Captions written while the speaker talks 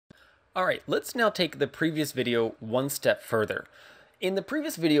All right, let's now take the previous video one step further. In the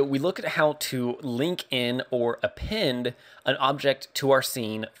previous video, we looked at how to link in or append an object to our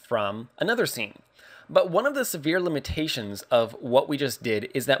scene from another scene. But one of the severe limitations of what we just did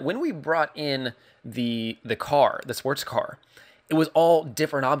is that when we brought in the car, the sports car, it was all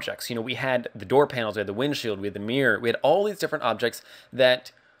different objects. You know, we had the door panels, we had the windshield, we had the mirror, we had all these different objects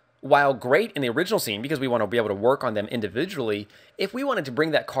that, while great in the original scene because we want to be able to work on them individually, if we wanted to bring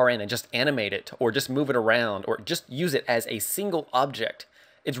that car in and just animate it or just move it around or just use it as a single object,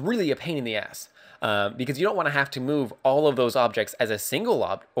 it's really a pain in the ass. Because you don't want to have to move all of those objects as a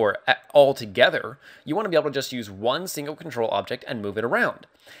single or all together. You want to be able to just use one single control object and move it around.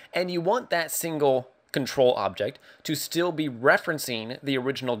 And you want that single control object to still be referencing the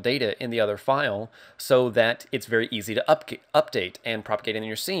original data in the other file so that it's very easy to update and propagate in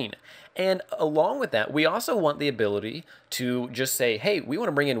your scene. And along with that, we also want the ability to just say, hey, we want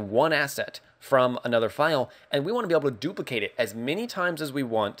to bring in one asset from another file, and we want to be able to duplicate it as many times as we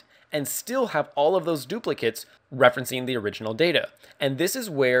want and still have all of those duplicates referencing the original data. And this is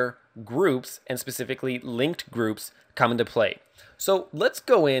where groups, and specifically linked groups, come into play. So let's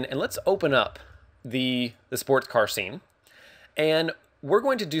go in and let's open up the sports car scene, and we're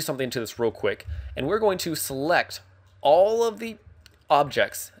going to do something to this real quick, and we're going to select all of the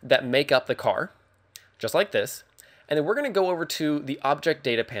objects that make up the car, just like this, and then we're going to go over to the object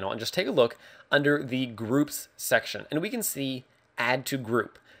data panel and just take a look under the groups section, and we can see add to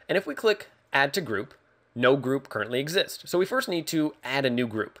group. And if we click add to group, no group currently exists. So we first need to add a new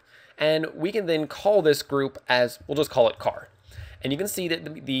group, and we can then call this group as, we'll just call it car. And you can see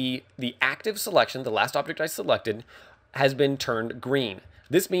that the active selection, the last object I selected, has been turned green.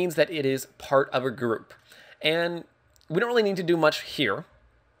 This means that it is part of a group. And we don't really need to do much here,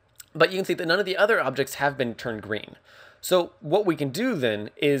 but you can see that none of the other objects have been turned green. So what we can do then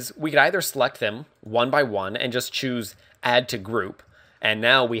is we could either select them one by one and just choose add to group. And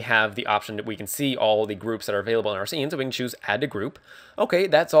now we have the option that we can see all the groups that are available in our scene, so we can choose add to group. Okay,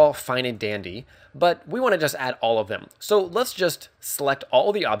 that's all fine and dandy, but we want to just add all of them. So let's just select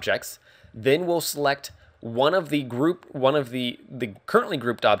all the objects, then we'll select one of the currently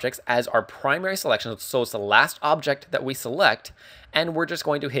grouped objects as our primary selection. So it's the last object that we select, and we're just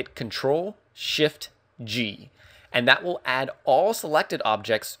going to hit Control-Shift-G. And that will add all selected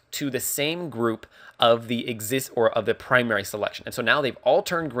objects to the same group of the primary selection. And so now they've all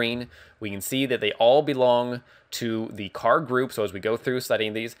turned green. We can see that they all belong to the car group. So as we go through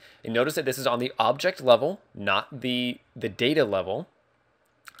studying these, and notice that this is on the object level, not the data level.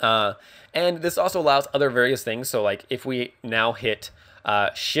 And this also allows other various things. So like if we now hit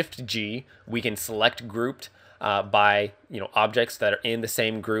Shift G, we can select grouped by objects that are in the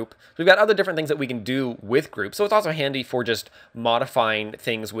same group. So we've got other different things that we can do with groups. So it's also handy for just modifying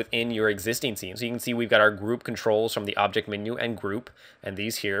things within your existing scene. So you can see we've got our group controls from the object menu and group, and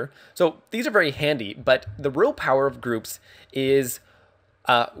these here. So these are very handy, but the real power of groups is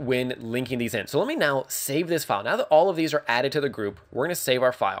when linking these in. So let me now save this file. Now that all of these are added to the group, we're going to save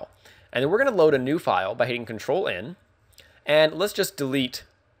our file. And then we're going to load a new file by hitting Control-N. And let's just delete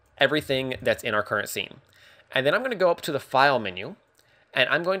everything that's in our current scene. And then I'm going to go up to the File menu, and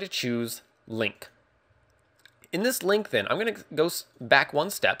I'm going to choose Link. In this link then, I'm going to go back one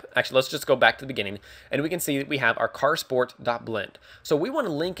step. Actually, let's just go back to the beginning, and we can see that we have our carsport.blend. So we want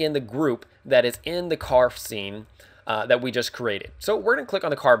to link in the group that is in the car scene that we just created. So we're going to click on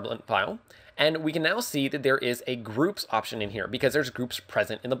the car blend file, and we can now see that there is a groups option in here because there's groups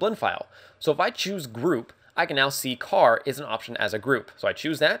present in the blend file. So if I choose group, I can now see car is an option as a group. So I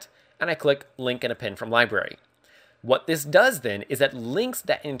choose that, and I click link and append from library. What this does then is that links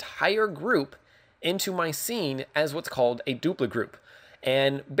that entire group into my scene as what's called a duplicate group.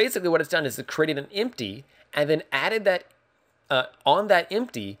 And basically what it's done is it created an empty and then added that on that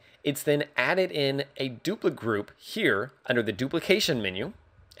empty, it's then added in a duplicate group here under the duplication menu.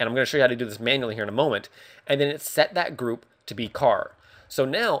 And I'm going to show you how to do this manually here in a moment. And then it set that group to be car. So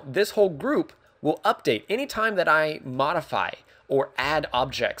now this whole group will update anytime that I modify or add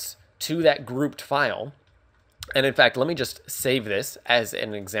objects to that grouped file. And in fact, let me just save this as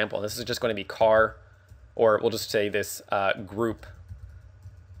an example. This is just going to be car, or we'll just say this group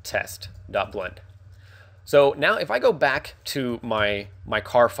test.blend. So now if I go back to my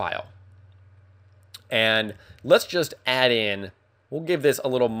car file, and let's just add in, we'll give this a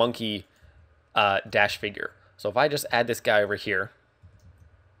little monkey dash figure. So if I just add this guy over here,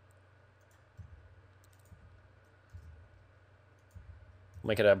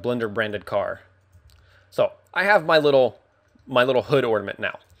 make it a Blender branded car. So I have my little hood ornament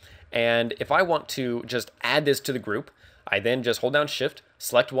now. And if I want to just add this to the group, I then just hold down Shift,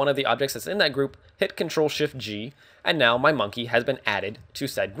 select one of the objects that's in that group, hit Control-Shift-G, and now my monkey has been added to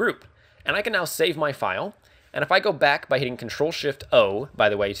said group. And I can now save my file. And if I go back by hitting Control-Shift-O, by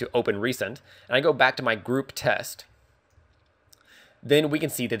the way, to open recent, and I go back to my group test, then we can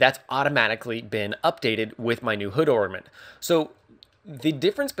see that that's automatically been updated with my new hood ornament. So the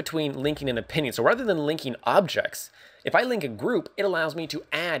difference between linking and appending, so rather than linking objects, if I link a group, it allows me to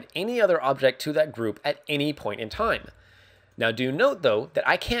add any other object to that group at any point in time. Now do note though that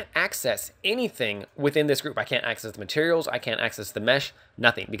I can't access anything within this group. I can't access the materials, I can't access the mesh,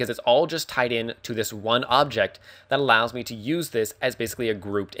 nothing, because it's all just tied in to this one object that allows me to use this as basically a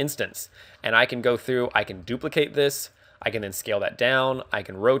grouped instance. And I can go through, I can duplicate this, I can then scale that down, I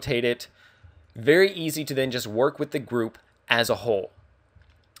can rotate it. Very easy to then just work with the group as a whole.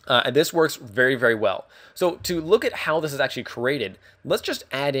 And this works very, very well. So to look at how this is actually created, let's just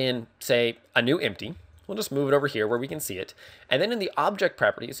add in, say, a new empty. We'll just move it over here where we can see it. And then in the object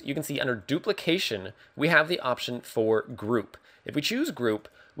properties, you can see under duplication, we have the option for group. If we choose group,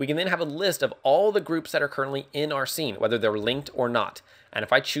 we can then have a list of all the groups that are currently in our scene, whether they're linked or not. And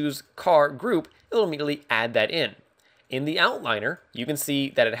if I choose car group, it'll immediately add that in. In the outliner, you can see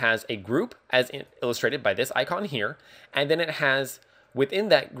that it has a group as illustrated by this icon here. And then it has within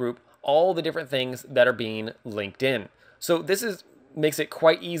that group all the different things that are being linked in. So this makes it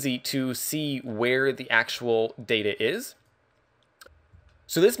quite easy to see where the actual data is.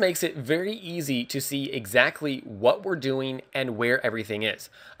 So this makes it very easy to see exactly what we're doing and where everything is.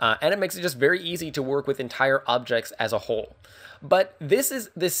 And it makes it just very easy to work with entire objects as a whole. But this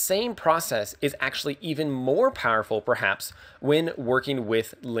same process is actually even more powerful perhaps when working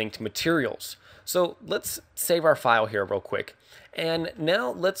with linked materials. So let's save our file here real quick. And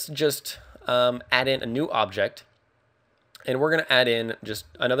now let's just add in a new object. And we're going to add in just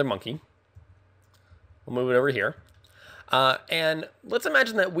another monkey. We'll move it over here. And let's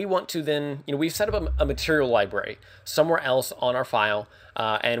imagine that we want to then, we've set up a material library somewhere else on our file.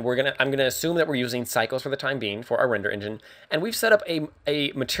 And I'm going to assume that we're using Cycles for the time being for our render engine. And we've set up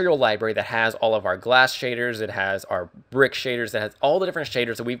a material library that has all of our glass shaders. It has our brick shaders. That has all the different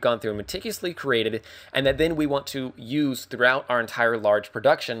shaders that we've gone through and meticulously created. And that then we want to use throughout our entire large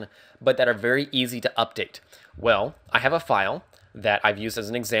production, but that are very easy to update. Well, I have a file that I've used as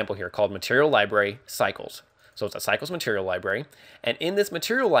an example here called Material Library Cycles. So it's a Cycles material library. And in this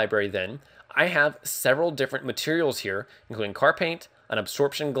material library then, I have several different materials here, including car paint, an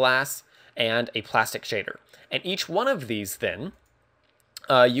absorption glass, and a plastic shader. And each one of these then,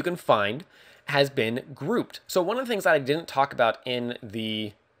 you can find has been grouped. So one of the things that I didn't talk about in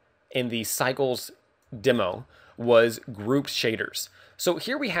the Cycles demo was group shaders. So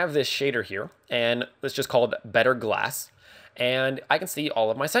here we have this shader here, and let's just call it Better Glass. And I can see all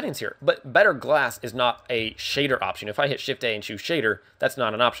of my settings here. But Better Glass is not a shader option. If I hit Shift-A and choose shader, that's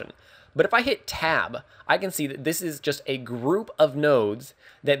not an option. But if I hit Tab, I can see that this is just a group of nodes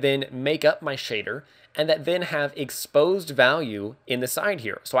that then make up my shader and that then have exposed value in the side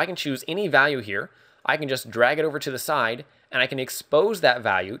here. So I can choose any value here. I can just drag it over to the side and I can expose that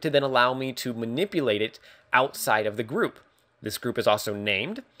value to then allow me to manipulate it outside of the group. This group is also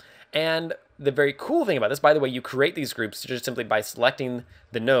named. And the very cool thing about this, by the way, you create these groups just simply by selecting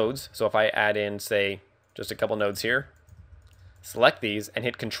the nodes. So if I add in, say, just a couple nodes here, select these and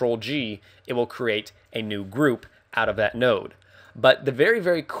hit Control-G, it will create a new group out of that node. But the very,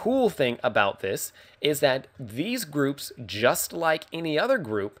 very cool thing about this is that these groups, just like any other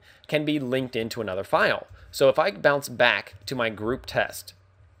group, can be linked into another file. So if I bounce back to my group test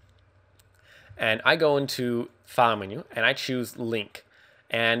and I go into File menu and I choose Link,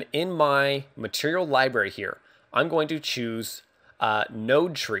 and in my material library here, I'm going to choose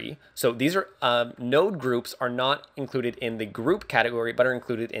node tree. So these are node groups are not included in the group category, but are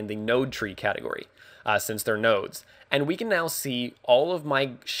included in the node tree category since they're nodes. And we can now see all of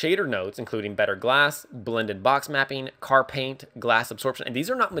my shader nodes, including Better Glass, Blended Box Mapping, Car Paint, Glass Absorption. And these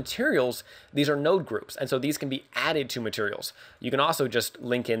are not materials, these are node groups. And so these can be added to materials. You can also just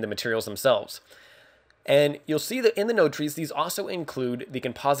link in the materials themselves. And you'll see that in the node trees, these also include the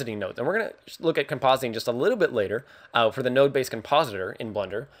compositing nodes. And we're going to look at compositing just a little bit later for the node-based compositor in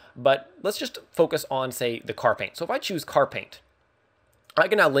Blender. But let's just focus on, say, the car paint. So if I choose car paint, I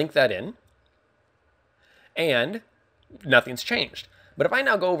can now link that in, and nothing's changed. But if I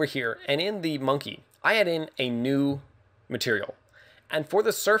now go over here, and in the monkey, I add in a new material. And for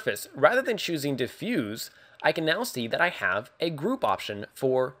the surface, rather than choosing diffuse, I can now see that I have a group option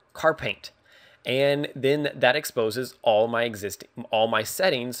for car paint. And then that exposes all my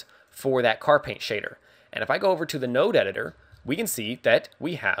settings for that car paint shader. And if I go over to the node editor, we can see that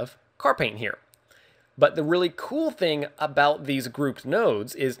we have car paint here. But the really cool thing about these grouped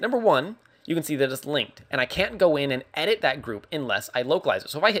nodes is, number one, you can see that it's linked, and I can't go in and edit that group unless I localize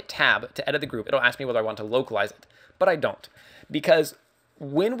it. So if I hit tab to edit the group, it'll ask me whether I want to localize it, but I don't, because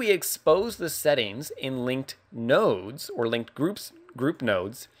when we expose the settings in linked nodes or linked group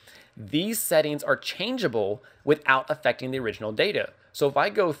nodes, these settings are changeable without affecting the original data. So if I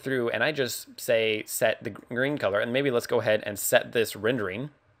go through and I just say set the green color, and maybe let's go ahead and set this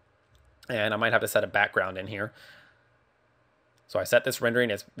rendering, and I might have to set a background in here. So I set this rendering,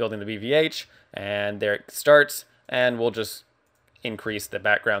 it's building the BVH, and there it starts, and we'll just increase the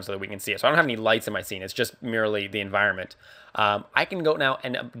background so that we can see it. So I don't have any lights in my scene, it's just merely the environment. I can go now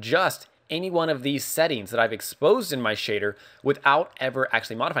and adjust any one of these settings that I've exposed in my shader without ever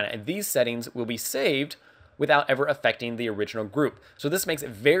actually modifying it. And these settings will be saved without ever affecting the original group. So this makes it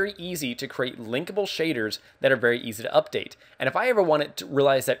very easy to create linkable shaders that are very easy to update. And if I ever wanted to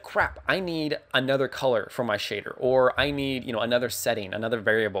realize that, crap, I need another color for my shader, or I need, another setting, another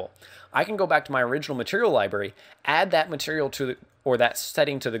variable, I can go back to my original material library, add that material or that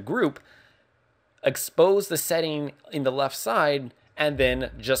setting to the group, expose the setting in the left side, and then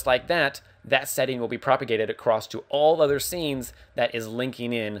just like that, that setting will be propagated across to all other scenes that is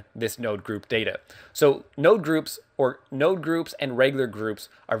linking in this node group data. So node groups and regular groups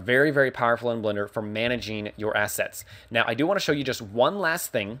are very, very powerful in Blender for managing your assets. Now, I do want to show you just one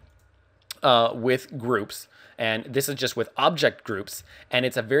last thing with groups, and this is just with object groups, and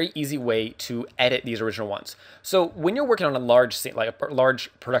it's a very easy way to edit these original ones. So when you're working on a large scene, like a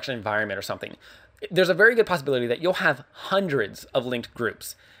large production environment or something, there's a very good possibility that you'll have hundreds of linked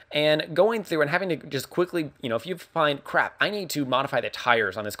groups. And going through and having to just quickly, if you find, crap, I need to modify the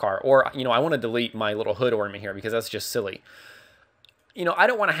tires on this car, or, I want to delete my little hood ornament here because that's just silly. I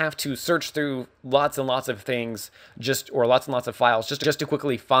don't want to have to search through lots and lots of things or lots and lots of files just to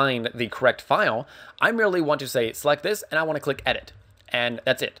quickly find the correct file. I merely want to say, select this, and I want to click edit. And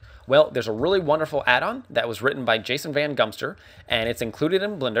that's it. Well, there's a really wonderful add-on that was written by Jason Van Gumster, and it's included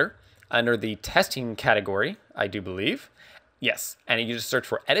in Blender under the testing category, I do believe. Yes, and you just search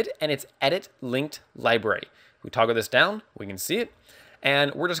for edit, and it's edit linked library. We toggle this down, we can see it,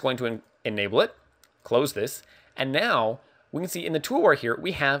 and we're just going to enable it, close this, and now we can see in the toolbar here,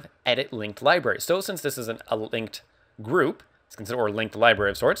 we have edit linked library. So since this is a linked group, it's considered or a linked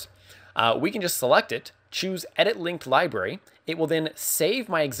library of sorts, we can just select it, choose edit linked library. It will then save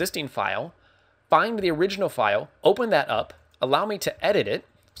my existing file, find the original file, open that up, allow me to edit it.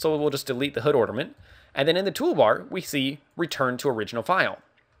 So we'll just delete the hood ornament. And then in the toolbar, we see return to original file.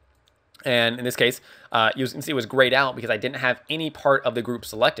 And in this case, you can see it was grayed out because I didn't have any part of the group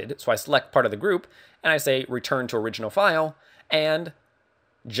selected. So I select part of the group and I say return to original file. And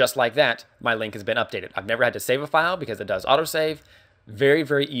just like that, my link has been updated. I've never had to save a file because it does autosave. Very,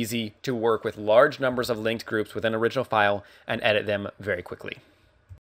 very easy to work with large numbers of linked groups within an original file and edit them very quickly.